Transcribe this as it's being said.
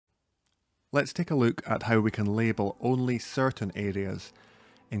Let's take a look at how we can label only certain areas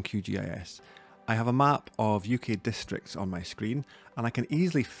in QGIS. I have a map of UK districts on my screen and I can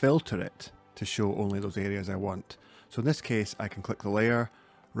easily filter it to show only those areas I want. So in this case, I can click the layer,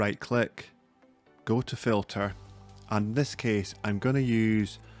 right click, go to filter, and in this case, I'm going to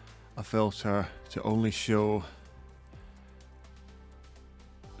use a filter to only show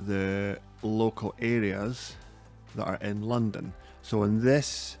the local areas that are in London. So in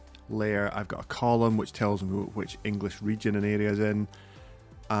this layer, I've got a column which tells me which English region an area is in,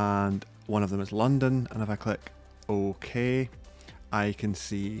 and one of them is London, and if I click OK, I can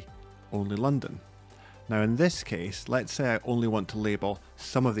see only London. Now in this case, let's say I only want to label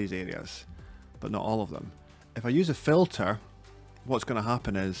some of these areas, but not all of them. If I use a filter, what's going to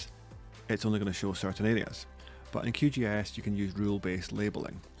happen is it's only going to show certain areas. But in QGIS, you can use rule-based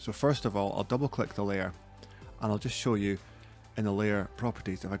labeling. So first of all, I'll double click the layer and I'll just show you in the layer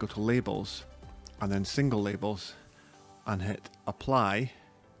properties. If I go to labels and then single labels and hit apply,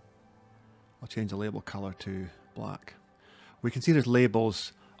 I'll change the label color to black. We can see there's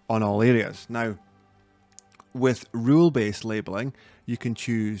labels on all areas. Now, with rule-based labeling, you can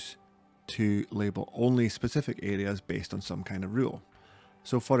choose to label only specific areas based on some kind of rule.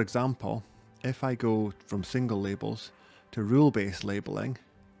 So for example, if I go from single labels to rule-based labeling,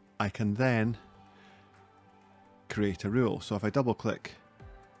 I can then create a rule. So if I double click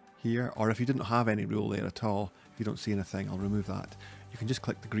here, or if you didn't have any rule there at all, if you don't see anything, I'll remove that. You can just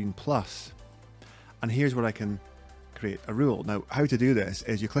click the green plus, and here's where I can create a rule. Now, how to do this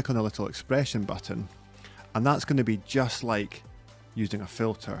is you click on the little expression button, and that's going to be just like using a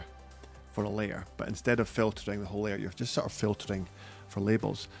filter for a layer, but instead of filtering the whole layer, you're just sort of filtering for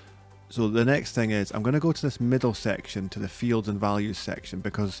labels. So the next thing is I'm going to go to this middle section, to the fields and values section,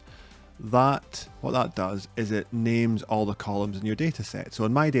 because what that does is it names all the columns in your data set. So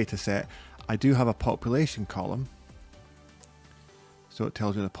in my data set, I do have a population column. So it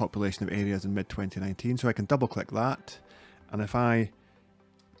tells me the population of areas in mid-2019. So I can double click that. And if I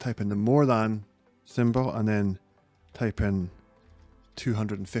type in the more than symbol and then type in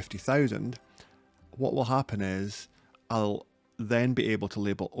 250,000, what will happen is I'll then be able to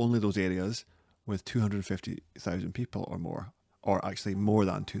label only those areas with 250,000 people or more, or actually more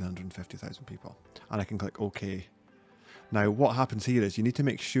than 250,000 people. And I can click OK. Now what happens here is you need to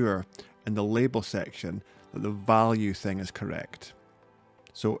make sure in the label section that the value thing is correct.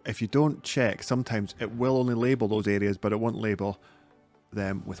 So if you don't check, sometimes it will only label those areas, but it won't label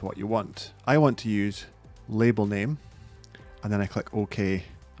them with what you want. I want to use label name, and then I click OK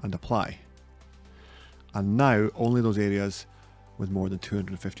and apply. And now only those areas with more than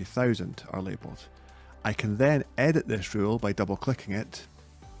 250,000 are labelled. I can then edit this rule by double clicking it,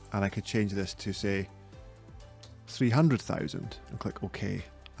 and I could change this to say 300,000 and click OK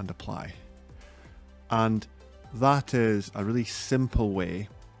and apply. And that is a really simple way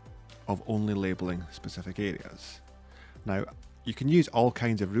of only labelling specific areas. Now you can use all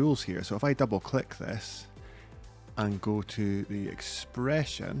kinds of rules here. So if I double click this and go to the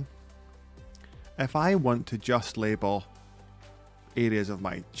expression, if I want to just label areas of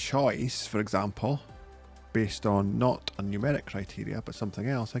my choice, for example, based on not a numeric criteria, but something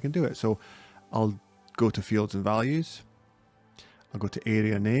else, I can do it. So I'll go to fields and values, I'll go to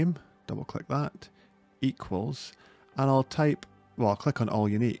area name, double click that, equals, and I'll click on all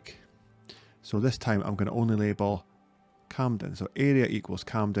unique. So this time I'm going to only label Camden. So area equals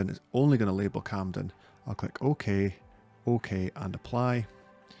Camden is only going to label Camden. I'll click OK, OK, and apply.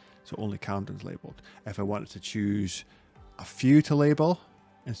 So only Camden's labeled. If I wanted to choose a few to label,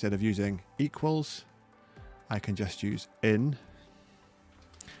 instead of using equals, I can just use in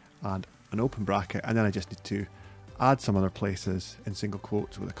and an open bracket, and then I just need to add some other places in single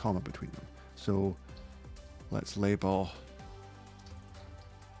quotes with a comma between them. So let's label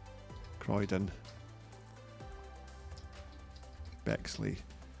Croydon, Bexley,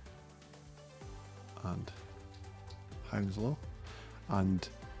 and Hounslow. And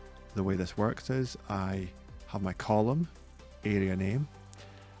the way this works is I have my column, area name,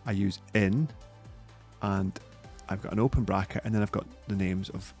 I use in, and I've got an open bracket, and then I've got the names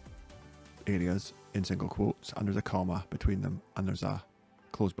of areas in single quotes, and there's a comma between them, and there's a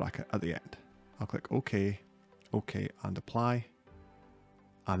close bracket at the end. I'll click OK, OK, and apply,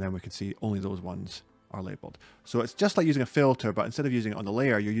 and then we can see only those ones are labeled. So it's just like using a filter, but instead of using it on the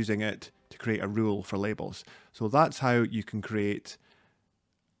layer, you're using it to create a rule for labels. So that's how you can create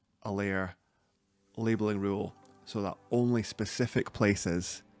a layer labeling rule so that only specific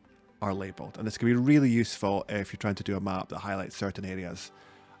places are labeled. And this can be really useful if you're trying to do a map that highlights certain areas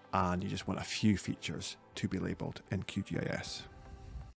and you just want a few features to be labeled in QGIS.